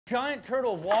giant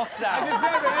turtle walks out. I just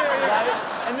said that, Right?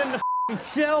 And then the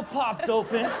shell pops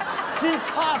open. She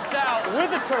pops out with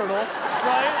a turtle,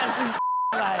 right? And she's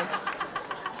like...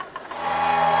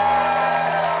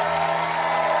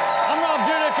 I'm Rob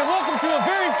Dyrdek, and welcome to a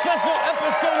very special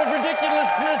episode of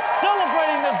Ridiculousness,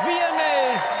 celebrating the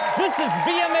VMAs. This is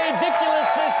VMA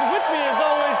Ridiculousness. With me, as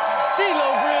always, Steelo,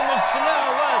 Brim, and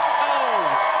Chanel West.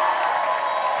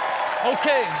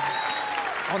 Okay.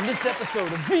 On this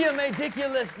episode of VMA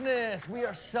Ridiculousness, we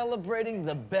are celebrating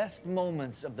the best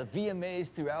moments of the VMAs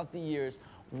throughout the years.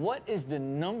 What is the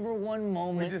 #1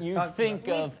 moment you think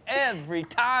of every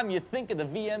time you think of the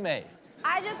VMAs?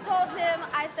 I just told him,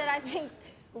 I said, I think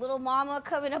Little Mama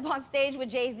coming up on stage with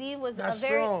Jay-Z was a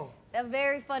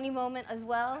very funny moment as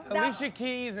well. Alicia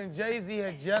Keys and Jay-Z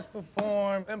had just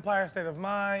performed Empire State of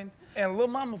Mind, and Lil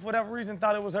Mama, for whatever reason,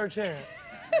 thought it was her chance.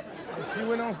 And she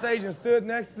went on stage and stood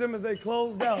next to them as they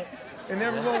closed out. And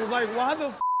everyone was like, why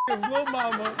the is Lil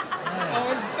Mama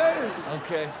on stage?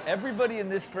 Okay, everybody in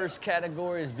this first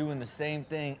category is doing the same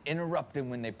thing, interrupting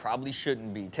when they probably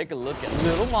shouldn't be. Take a look at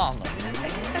Little Mama.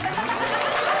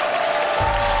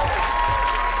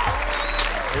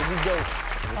 Here we go.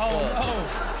 No,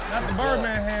 not the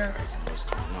Birdman hands. What's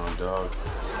going on, dog?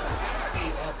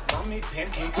 Hey, Mom made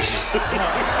pancakes.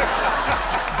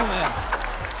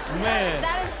 Man.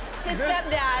 That is his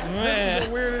stepdad. Man. This is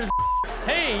the weirdest.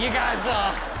 Hey, you guys,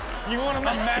 you want to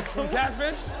Max from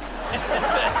Catfish?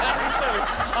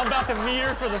 I'm about to meet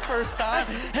her for the first time.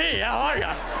 Hey, how are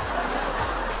ya?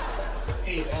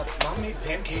 Hey, Mom made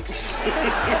pancakes.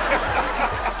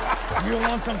 You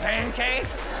want some pancakes?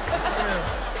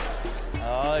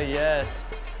 Oh, yes.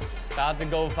 About to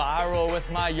go viral with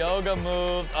my yoga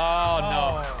moves. Oh,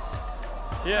 no.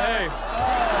 Yeah, hey. Oh,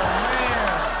 man.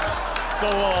 So,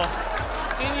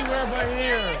 Anywhere but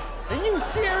here. are you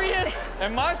serious?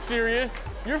 Am I serious?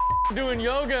 You're doing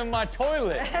yoga in my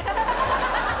toilet.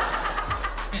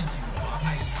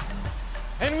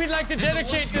 And we'd like to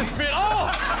dedicate this bit.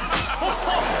 Oh!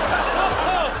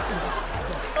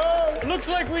 Looks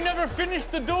like we never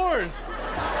finished the doors.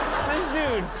 This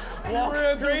dude walked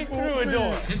straight through a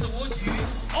door.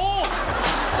 Oh!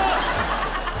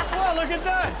 Wow, look at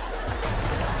that.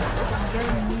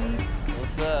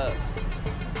 What's up?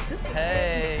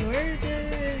 Hey.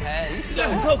 Hey, you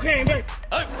so Cocaine, baby.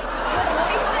 What did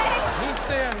he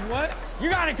say? He said what? You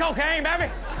got any cocaine, baby?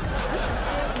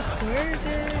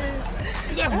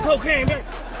 You got some cocaine, baby.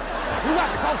 You got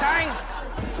the cocaine?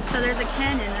 So there's a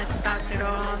cannon that's about to go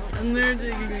off. I'm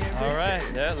literally gonna get All right,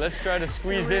 yeah, let's try to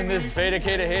squeeze in this Veda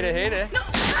Kata Hata Hata. No.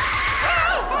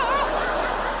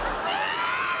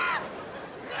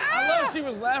 I love she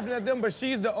was laughing at them, but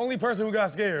she's the only person who got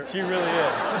scared. She really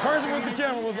is. The person with the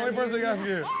camera was the only person that got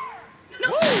scared. No.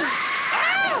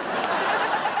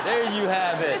 There you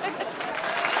have it.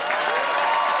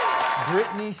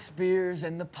 Britney Spears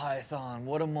and the Python.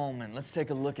 What a moment. Let's take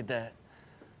a look at that.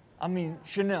 I mean,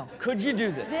 Chanel, could you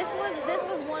do this? This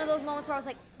was one of those moments where I was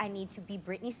like, I need to be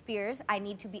Britney Spears. I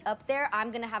need to be up there. I'm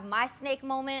gonna have my snake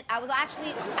moment. I was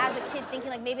actually, as a kid, thinking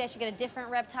like maybe I should get a different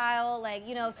reptile, like,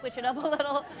 you know, switch it up a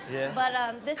little. Yeah. But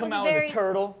this Come was out a very with a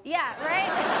turtle. Yeah,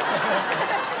 right.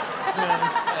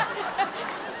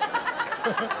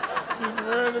 Just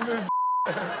random as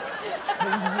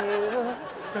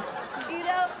You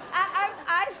know,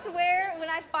 I swear when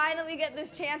I finally get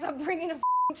this chance, I'm bringing a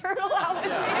turtle out with me.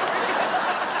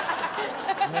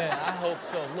 Man, I hope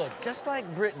so. Look, just like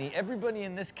Britney, everybody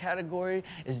in this category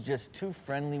is just too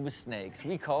friendly with snakes.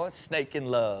 We call it snake in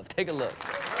love. Take a look.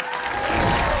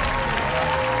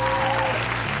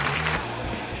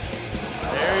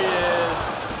 There he is.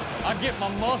 I get my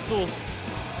muscles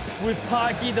with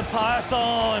Pikey the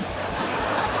Python.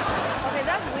 Okay,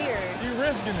 that's weird. you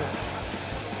risking it.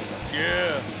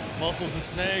 Yeah, muscles of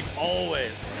snakes,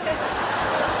 always.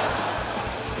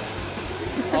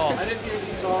 Oh. I didn't hear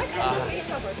you talk.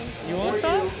 You want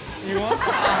some? You want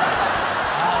some?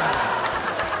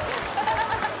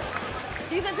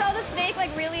 You could tell the snake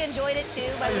like really enjoyed it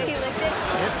too by the way he licked it.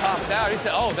 It popped out. He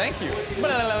said, oh, thank you.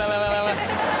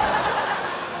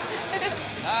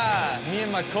 Me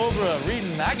and my cobra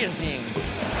reading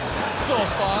magazines. So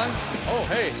fun. Oh,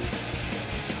 hey.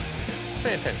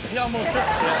 Pay attention. He almost turned.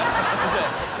 Yeah. Okay.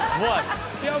 What?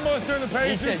 He almost turned the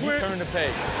page He too said quick. you turned the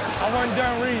page. I wasn't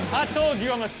done reading. I told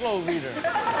you I'm a slow reader.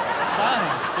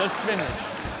 Fine, just finish.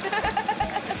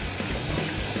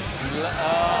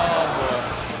 Oh, boy.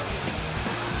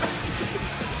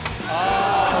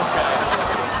 Oh, okay.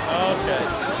 Okay.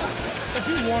 But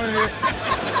you wanted it.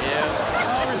 Yeah.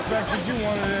 I respect that you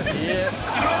wanted it. Yeah.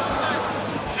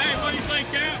 Hey, what do you think,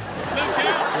 Cap? No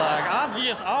cap? Like,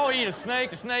 I'll eat a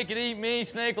snake could eat me,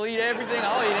 snake will eat everything,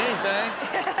 I'll eat anything.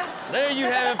 There you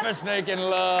have it for Snake in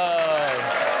Love.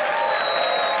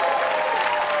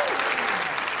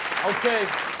 Okay,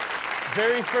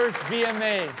 very first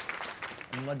VMAs,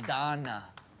 Madonna.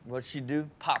 What'd she do?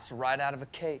 Pops right out of a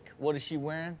cake. What is she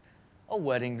wearing? A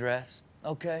wedding dress,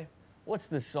 okay? What's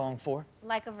this song for?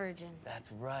 Like a Virgin.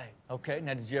 That's right. Okay,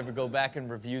 now did you ever go back and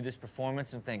review this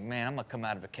performance and think, man, I'm gonna come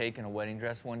out of a cake in a wedding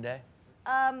dress one day?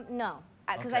 No.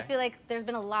 Because I feel like there's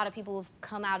been a lot of people who've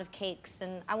come out of cakes,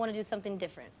 and I want to do something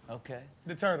different. Okay.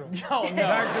 The turtle. Oh,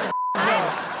 no.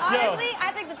 Honestly,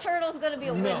 I think the turtle's gonna be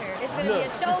a winner. It's gonna be a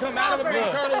showstopper. Come out of the big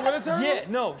turtle with a turtle? Yeah,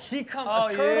 no, she comes, Oh,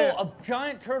 a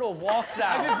giant turtle walks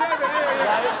out. I just said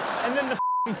that, Right? And then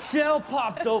the shell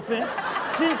pops open.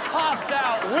 She pops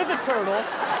out with a turtle,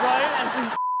 right? And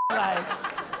she's like,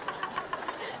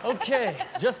 okay,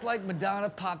 just like Madonna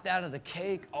popped out of the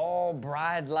cake, all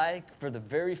bride-like, for the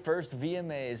very first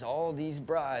VMAs, all these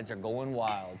brides are going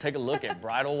wild. Take a look at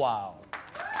Bridal Wild.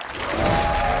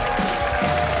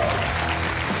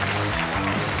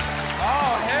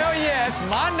 Oh, hell yeah, it's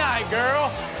my night,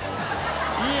 girl.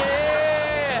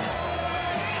 Yeah.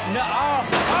 No,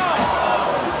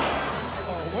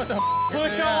 What the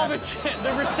push all the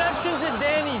receptions at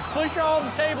Danny's. Push all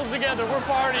the tables together. We're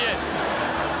partying.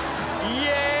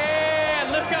 Yeah,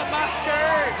 look up my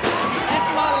skirt.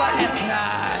 It's my last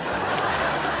night.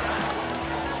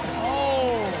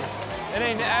 Oh, it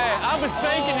ain't. Hey, I was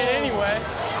faking it anyway.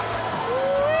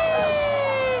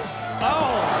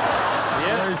 Oh,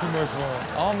 yeah. Way too much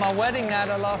fun. On my wedding night,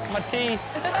 I lost my teeth.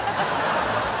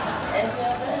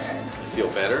 You feel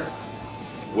better?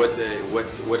 What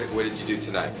did you do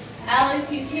tonight?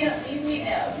 Alex, you can't leave me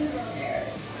now because we're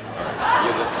married.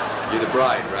 You're the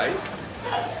bride, right?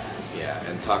 Yeah,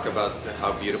 and talk about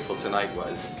how beautiful tonight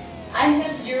was. I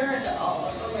have urine all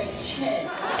over my chin.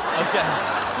 Okay.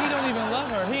 He don't even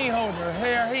love her. He ain't holding her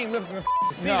hair. He ain't lifting the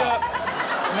seat No. up.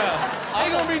 No. They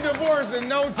gonna be divorced in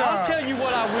no time. I'll tell you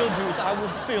what I will do is I will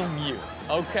film you,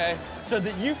 okay? So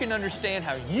that you can understand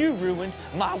how you ruined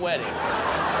my wedding.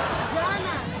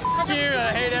 You,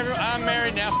 I hate everyone. I'm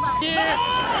married now. You.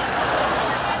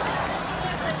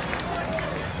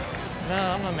 No,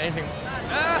 I'm amazing.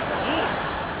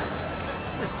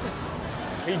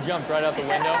 He jumped right out the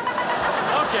window.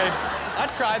 Okay, I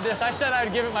tried this. I said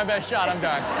I'd give it my best shot. I'm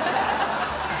done.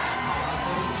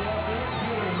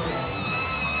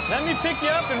 Let me pick you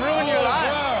up and ruin your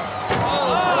life. What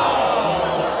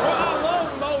I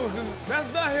love most is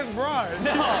that's not his bride.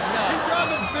 No, no. He tried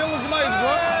to steal somebody's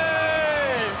bride.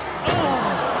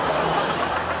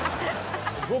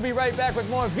 We'll be right back with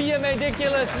more VMA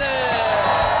Ridiculousness.